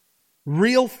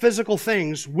 Real physical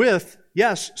things with,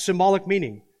 yes, symbolic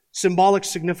meaning, symbolic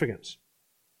significance.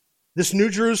 This New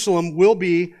Jerusalem will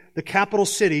be the capital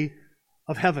city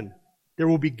of heaven. There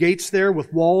will be gates there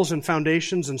with walls and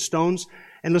foundations and stones.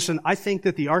 And listen, I think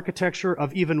that the architecture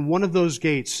of even one of those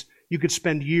gates, you could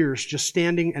spend years just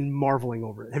standing and marveling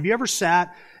over it. Have you ever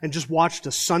sat and just watched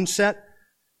a sunset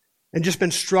and just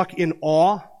been struck in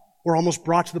awe or almost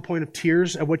brought to the point of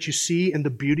tears at what you see and the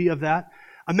beauty of that?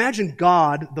 Imagine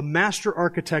God, the master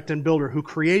architect and builder, who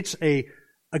creates a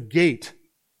gate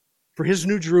for His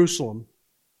New Jerusalem.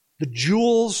 The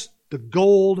jewels, the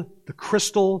gold, the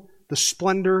crystal, the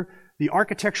splendor, the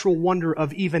architectural wonder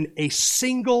of even a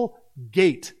single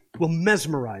gate will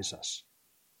mesmerize us.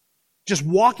 Just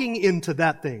walking into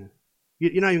that thing,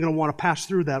 you're not even going to want to pass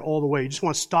through that all the way. You just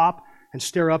want to stop and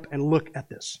stare up and look at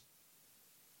this.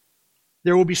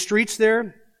 There will be streets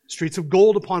there, streets of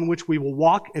gold upon which we will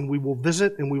walk and we will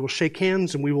visit and we will shake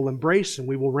hands and we will embrace and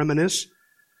we will reminisce.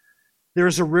 There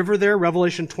is a river there.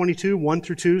 Revelation 22, 1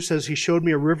 through 2 says, He showed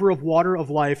me a river of water of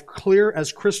life, clear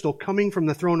as crystal, coming from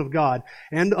the throne of God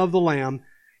and of the Lamb.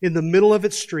 In the middle of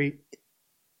its street,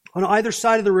 on either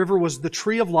side of the river was the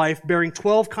tree of life, bearing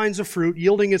 12 kinds of fruit,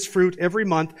 yielding its fruit every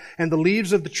month, and the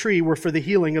leaves of the tree were for the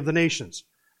healing of the nations.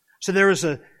 So there is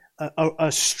a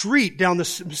street down the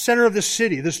center of this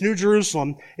city, this New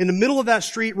Jerusalem. In the middle of that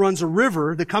street runs a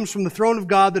river that comes from the throne of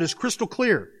God that is crystal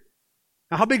clear.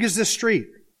 Now, how big is this street?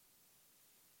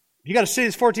 If you got a city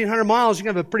that's 1,400 miles, you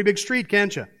can have a pretty big street,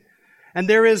 can't you? And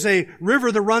there is a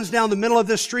river that runs down the middle of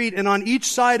this street, and on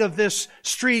each side of this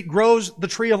street grows the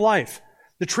tree of life.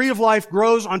 The tree of life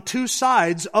grows on two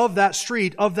sides of that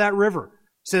street, of that river.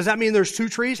 So does that mean there's two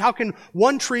trees? How can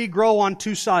one tree grow on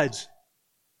two sides?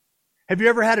 Have you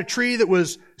ever had a tree that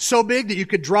was so big that you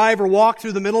could drive or walk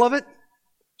through the middle of it?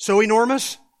 So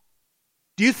enormous?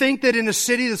 Do you think that in a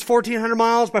city that's 1,400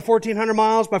 miles by 1,400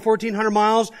 miles by 1,400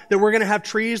 miles that we're going to have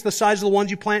trees the size of the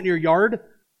ones you plant in your yard?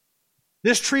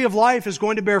 This tree of life is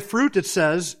going to bear fruit, it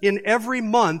says, in every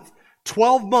month,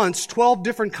 12 months, 12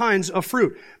 different kinds of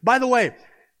fruit. By the way,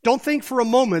 don't think for a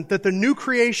moment that the new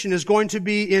creation is going to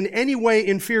be in any way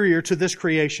inferior to this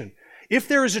creation. If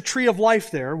there is a tree of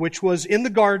life there, which was in the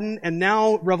garden, and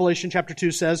now Revelation chapter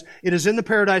 2 says it is in the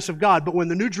paradise of God, but when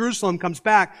the New Jerusalem comes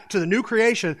back to the new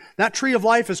creation, that tree of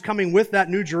life is coming with that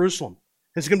New Jerusalem.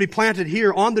 It's going to be planted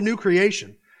here on the new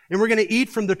creation. And we're going to eat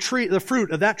from the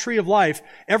fruit of that tree of life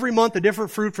every month, a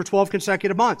different fruit for 12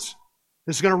 consecutive months.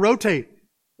 This is going to rotate.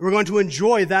 We're going to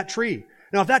enjoy that tree.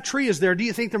 Now, if that tree is there, do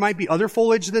you think there might be other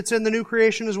foliage that's in the new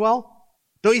creation as well?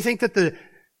 Don't you think that the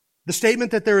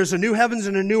statement that there is a new heavens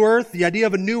and a new earth, the idea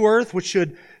of a new earth, which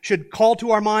should call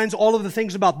to our minds all of the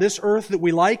things about this earth that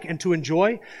we like and to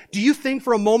enjoy? Do you think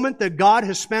for a moment that God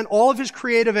has spent all of His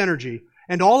creative energy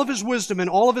and all of His wisdom and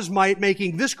all of His might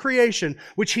making this creation,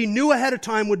 which He knew ahead of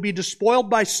time would be despoiled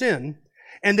by sin,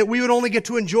 and that we would only get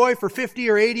to enjoy for 50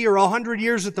 or 80 or 100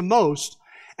 years at the most,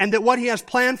 and that what He has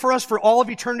planned for us for all of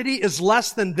eternity is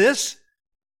less than this?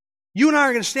 You and I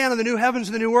are going to stand on the new heavens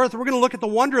and the new earth, and we're going to look at the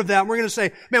wonder of that, and we're going to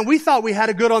say, man, we thought we had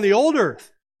it good on the old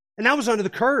earth, and that was under the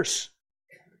curse.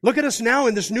 Look at us now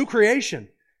in this new creation.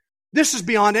 This is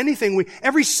beyond anything.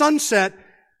 Every sunset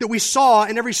that we saw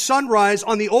and every sunrise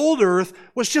on the old earth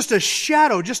was just a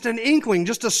shadow, just an inkling,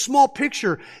 just a small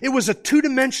picture. It was a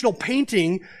two-dimensional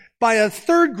painting by a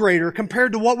third grader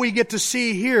compared to what we get to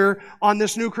see here on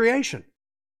this new creation.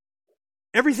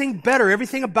 Everything better,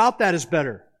 everything about that is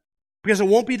better. Because it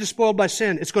won't be despoiled by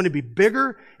sin. It's going to be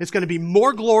bigger. It's going to be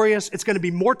more glorious. It's going to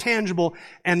be more tangible.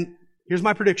 And here's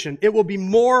my prediction. It will be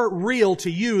more real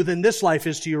to you than this life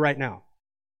is to you right now.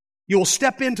 You will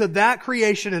step into that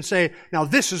creation and say, now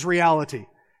this is reality.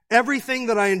 Everything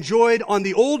that I enjoyed on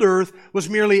the old earth was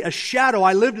merely a shadow.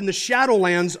 I lived in the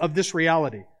shadowlands of this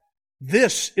reality.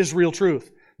 This is real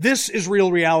truth. This is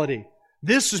real reality.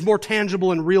 This is more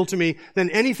tangible and real to me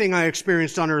than anything I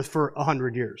experienced on earth for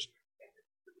 100 years.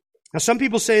 Now, some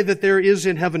people say that there is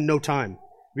in heaven no time.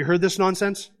 Have you heard this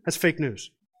nonsense? That's fake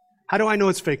news. How do I know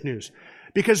it's fake news?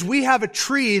 Because we have a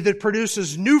tree that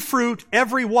produces new fruit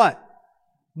every what?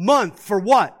 Month. For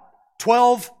what?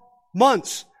 12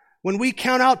 months. When we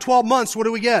count out 12 months, what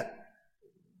do we get?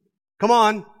 Come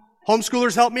on.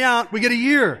 Homeschoolers, help me out. We get a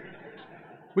year.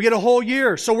 We get a whole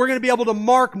year. So we're going to be able to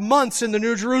mark months in the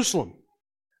New Jerusalem.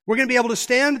 We're going to be able to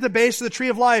stand at the base of the tree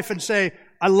of life and say,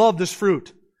 I love this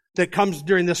fruit that comes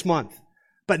during this month.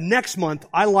 But next month,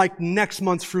 I like next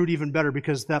month's fruit even better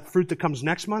because that fruit that comes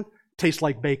next month tastes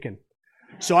like bacon.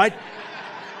 So I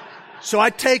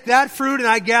take that fruit and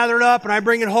I gather it up and I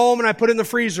bring it home and I put it in the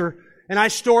freezer and I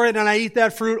store it and I eat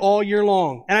that fruit all year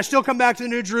long. And I still come back to the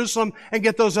New Jerusalem and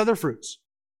get those other fruits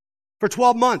for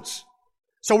 12 months.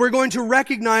 So we're going to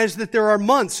recognize that there are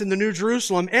months in the New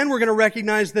Jerusalem, and we're going to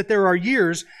recognize that there are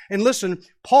years. And listen,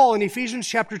 Paul in Ephesians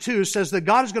chapter 2 says that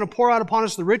God is going to pour out upon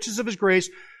us the riches of His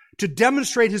grace to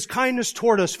demonstrate His kindness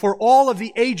toward us for all of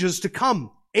the ages to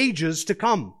come. Ages to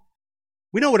come.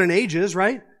 We know what an age is,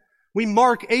 right? We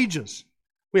mark ages.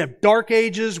 We have dark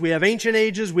ages, we have ancient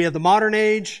ages, we have the modern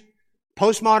age,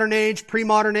 postmodern age,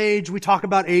 pre-modern age. We talk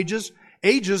about ages.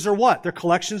 Ages are what? They're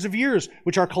collections of years,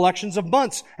 which are collections of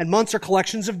months, and months are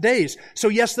collections of days. So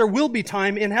yes, there will be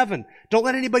time in heaven. Don't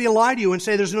let anybody lie to you and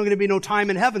say there's going to be no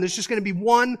time in heaven. There's just going to be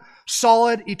one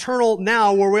solid, eternal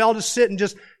now where we all just sit and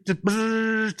just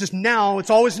now.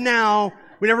 It's always now.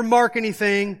 We never mark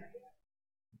anything.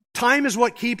 Time is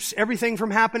what keeps everything from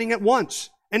happening at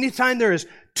once. Anytime there is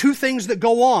two things that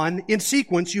go on in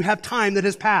sequence, you have time that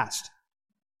has passed.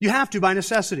 You have to by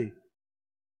necessity.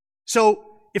 So,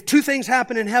 if two things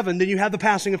happen in heaven, then you have the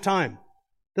passing of time.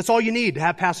 That's all you need to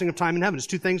have passing of time in heaven. It's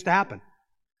two things to happen.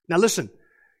 Now listen,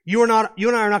 you and I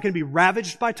are not going to be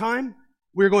ravaged by time.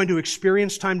 We're going to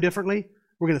experience time differently.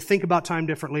 We're going to think about time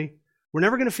differently. We're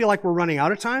never going to feel like we're running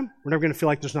out of time. We're never going to feel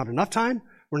like there's not enough time.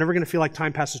 We're never going to feel like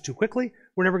time passes too quickly.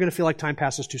 We're never going to feel like time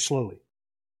passes too slowly.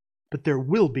 But there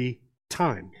will be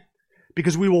time,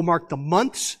 because we will mark the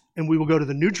months and we will go to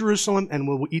the New Jerusalem and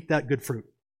we will eat that good fruit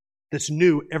that's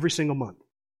new every single month.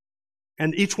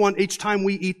 And each time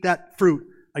we eat that fruit,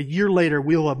 a year later,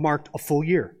 we'll have marked a full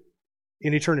year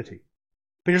in eternity.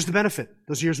 But here's the benefit.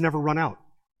 Those years never run out.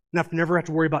 You never have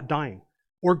to worry about dying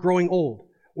or growing old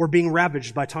or being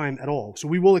ravaged by time at all. So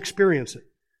we will experience it.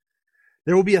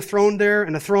 There will be a throne there,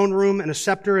 and a throne room, and a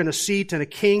scepter, and a seat, and a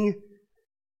king.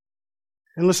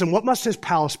 And listen, what must his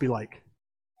palace be like?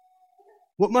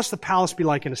 What must the palace be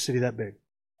like in a city that big?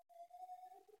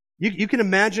 You can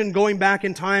imagine going back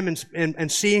in time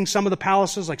and seeing some of the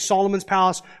palaces, like Solomon's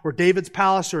palace, or David's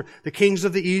palace, or the kings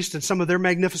of the East, and some of their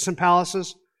magnificent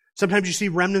palaces. Sometimes you see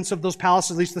remnants of those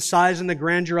palaces, at least the size and the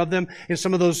grandeur of them, in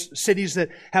some of those cities that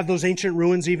have those ancient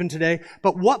ruins even today.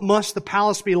 But what must the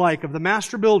palace be like of the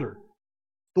master builder?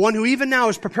 The one who even now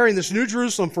is preparing this New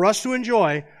Jerusalem for us to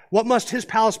enjoy. What must his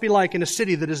palace be like in a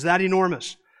city that is that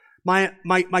enormous?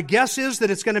 My guess is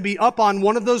that it's going to be up on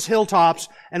one of those hilltops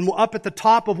and up at the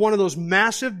top of one of those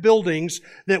massive buildings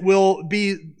that will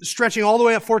be stretching all the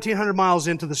way up 1,400 miles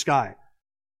into the sky.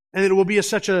 And it will be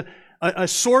such a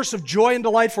source of joy and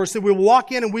delight for us that we'll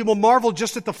walk in and we will marvel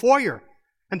just at the foyer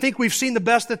and think we've seen the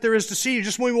best that there is to see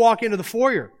just when we walk into the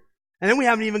foyer. And then we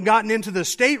haven't even gotten into the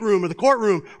stateroom or the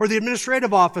courtroom or the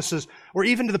administrative offices or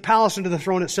even to the palace and to the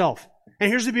throne itself. And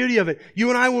here's the beauty of it. You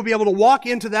and I will be able to walk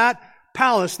into that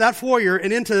palace, that foyer,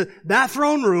 and into that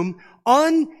throne room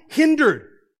unhindered.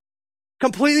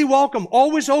 Completely welcome.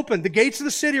 Always open. The gates of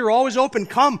the city are always open.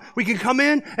 Come. We can come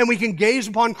in and we can gaze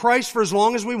upon Christ for as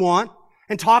long as we want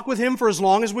and talk with Him for as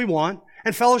long as we want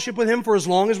and fellowship with Him for as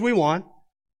long as we want.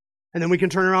 And then we can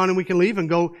turn around and we can leave and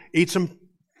go eat some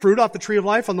fruit off the tree of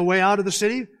life on the way out of the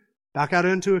city, back out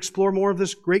in to explore more of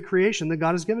this great creation that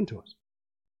God has given to us.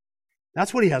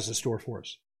 That's what He has in store for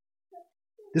us.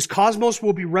 This cosmos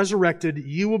will be resurrected.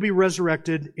 You will be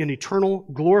resurrected in eternal,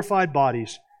 glorified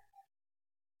bodies.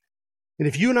 And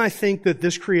if you and I think that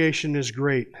this creation is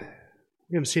great,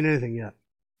 we haven't seen anything yet.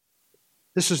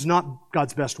 This is not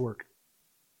God's best work.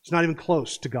 It's not even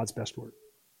close to God's best work.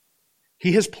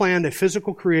 He has planned a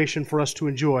physical creation for us to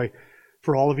enjoy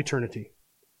for all of eternity.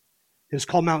 It is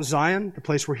called Mount Zion, the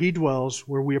place where He dwells,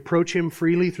 where we approach Him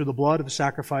freely through the blood of the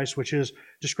sacrifice, which is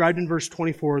described in verse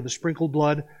 24, the sprinkled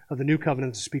blood of the new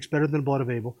covenant that speaks better than the blood of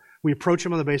Abel. We approach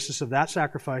Him on the basis of that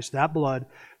sacrifice, that blood.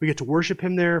 We get to worship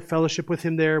Him there, fellowship with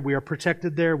Him there. We are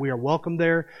protected there. We are welcome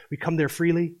there. We come there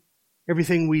freely.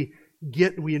 Everything we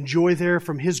get, we enjoy there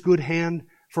from His good hand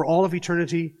for all of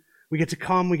eternity. We get to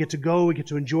come, we get to go, we get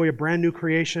to enjoy a brand new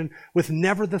creation with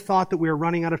never the thought that we are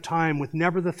running out of time, with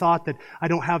never the thought that I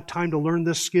don't have time to learn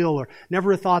this skill, or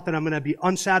never a thought that I'm going to be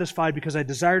unsatisfied because I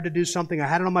desired to do something, I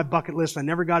had it on my bucket list, I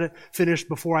never got it finished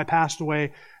before I passed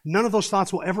away. None of those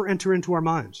thoughts will ever enter into our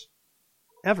minds.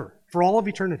 Ever. For all of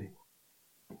eternity.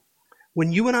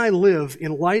 When you and I live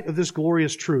in light of this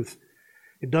glorious truth,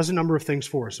 it does a number of things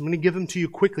for us. I'm going to give them to you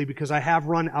quickly because I have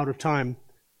run out of time.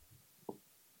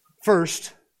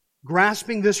 First,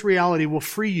 grasping this reality will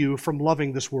free you from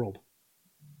loving this world.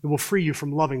 It will free you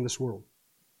from loving this world.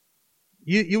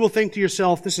 You will think to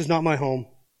yourself, this is not my home.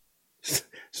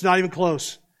 It's not even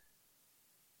close.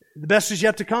 The best is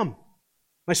yet to come.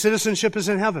 My citizenship is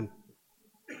in heaven.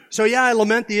 So yeah, I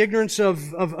lament the ignorance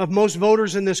of most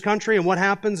voters in this country and what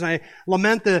happens. I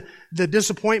lament the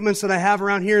disappointments that I have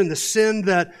around here and the sin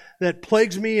that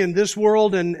plagues me in this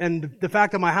world and the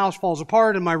fact that my house falls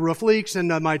apart and my roof leaks and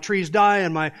my trees die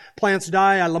and my plants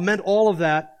die. I lament all of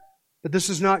that, but this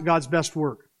is not God's best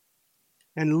work.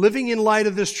 And living in light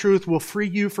of this truth will free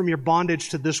you from your bondage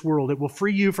to this world. It will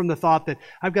free you from the thought that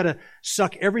I've got to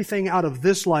suck everything out of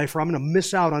this life or I'm going to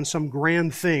miss out on some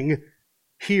grand thing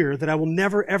here that I will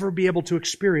never, ever be able to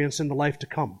experience in the life to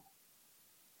come.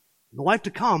 In the life to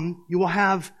come, you will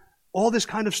have all this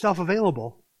kind of stuff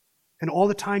available and all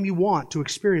the time you want to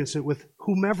experience it with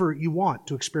whomever you want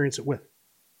to experience it with.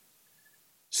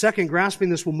 Second, grasping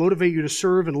this will motivate you to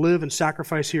serve and live and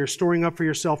sacrifice here, storing up for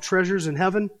yourself treasures in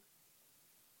heaven,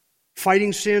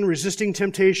 fighting sin, resisting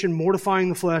temptation, mortifying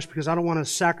the flesh, because I don't want to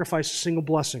sacrifice a single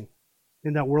blessing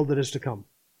in that world that is to come.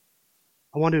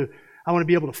 I want to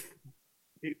be able to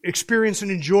experience and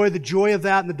enjoy the joy of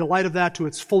that and the delight of that to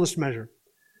its fullest measure.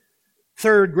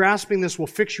 Third, grasping this will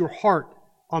fix your heart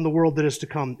on the world that is to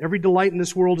come. Every delight in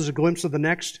this world is a glimpse of the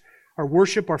next. Our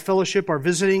worship, our fellowship, our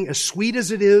visiting, as sweet as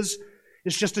it is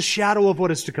just a shadow of what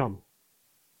is to come.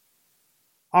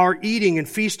 our eating and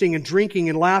feasting and drinking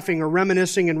and laughing or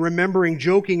reminiscing and remembering,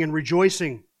 joking and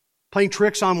rejoicing, playing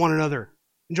tricks on one another,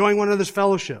 enjoying one another's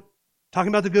fellowship, talking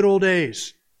about the good old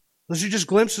days. Those are just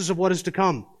glimpses of what is to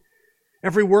come.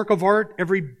 Every work of art,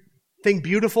 everything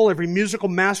beautiful, every musical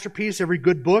masterpiece, every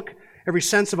good book, every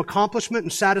sense of accomplishment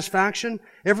and satisfaction,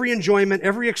 every enjoyment,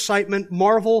 every excitement,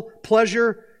 marvel,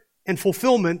 pleasure, and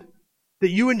fulfillment that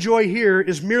you enjoy here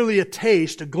is merely a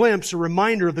taste, a glimpse, a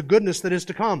reminder of the goodness that is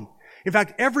to come. In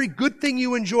fact, every good thing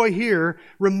you enjoy here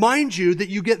reminds you that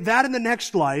you get that in the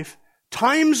next life,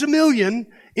 times a million,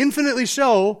 infinitely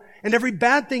so, and every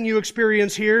bad thing you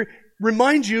experience here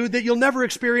reminds you that you'll never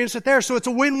experience it there. So it's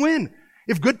a win-win.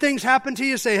 If good things happen to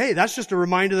you, say, hey, that's just a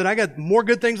reminder that I got more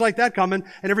good things like that coming,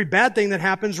 and every bad thing that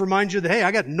happens reminds you that, hey,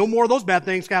 I got no more of those bad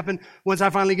things happen once I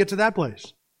finally get to that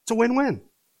place. It's a win-win.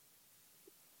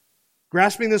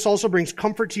 Grasping this also brings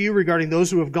comfort to you regarding those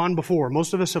who have gone before.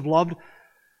 Most of us have lost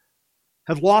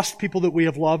people that we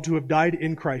have loved who have died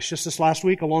in Christ. Just this last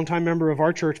week, a longtime member of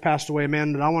our church passed away, a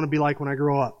man that I want to be like when I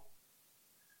grow up.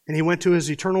 And he went to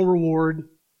his eternal reward.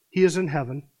 He is in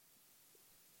heaven.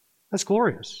 That's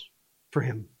glorious for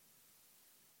him.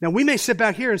 Now, we may sit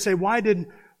back here and say, why did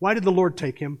the Lord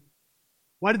take him?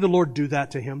 Why did the Lord do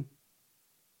that to him?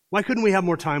 Why couldn't we have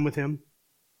more time with him?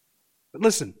 But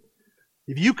listen,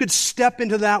 if you could step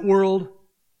into that world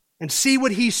and see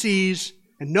what he sees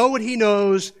and know what he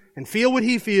knows and feel what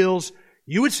he feels,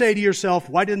 you would say to yourself,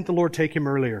 why didn't the Lord take him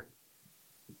earlier?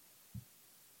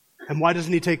 And why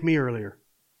doesn't he take me earlier?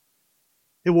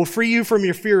 It will free you from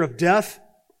your fear of death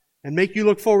and make you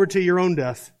look forward to your own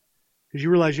death because you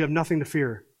realize you have nothing to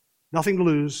fear, nothing to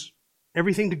lose,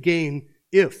 everything to gain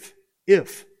if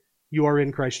you are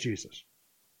in Christ Jesus.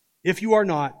 If you are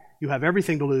not, you have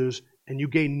everything to lose and you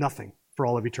gain nothing for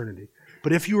all of eternity.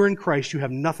 But if you are in Christ, you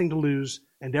have nothing to lose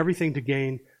and everything to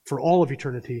gain for all of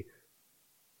eternity.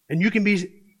 And you can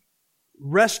be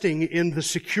resting in the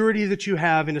security that you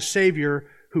have in a Savior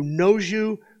who knows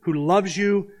you, who loves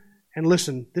you. And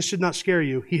listen, this should not scare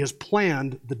you. He has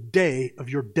planned the day of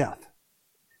your death.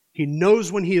 He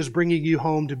knows when He is bringing you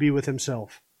home to be with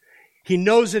Himself. He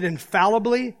knows it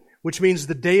infallibly, which means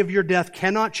the day of your death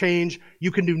cannot change.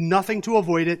 You can do nothing to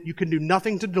avoid it. You can do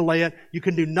nothing to delay it. You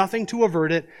can do nothing to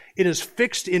avert it. It is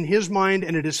fixed in His mind,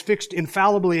 and it is fixed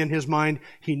infallibly in His mind.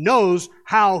 He knows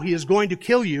how He is going to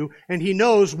kill you, and He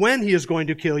knows when He is going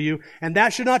to kill you, and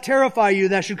that should not terrify you.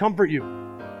 That should comfort you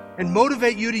and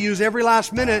motivate you to use every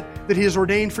last minute that He has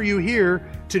ordained for you here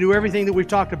to do everything that we've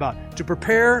talked about, to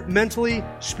prepare mentally,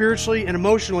 spiritually, and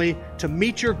emotionally to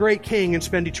meet your great King and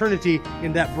spend eternity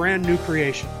in that brand new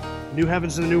creation. New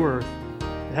heavens and the new earth,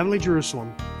 the heavenly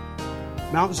Jerusalem,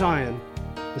 Mount Zion,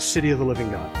 the city of the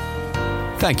living God.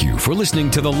 Thank you for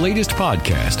listening to the latest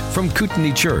podcast from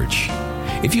Kootenai Church.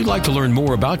 If you'd like to learn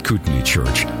more about Kootenai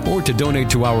Church or to donate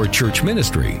to our church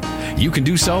ministry, you can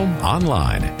do so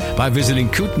online by visiting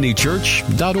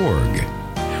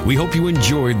kootenaichurch.org. We hope you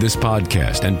enjoyed this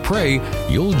podcast and pray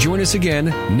you'll join us again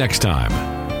next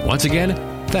time. Once again,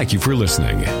 thank you for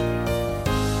listening.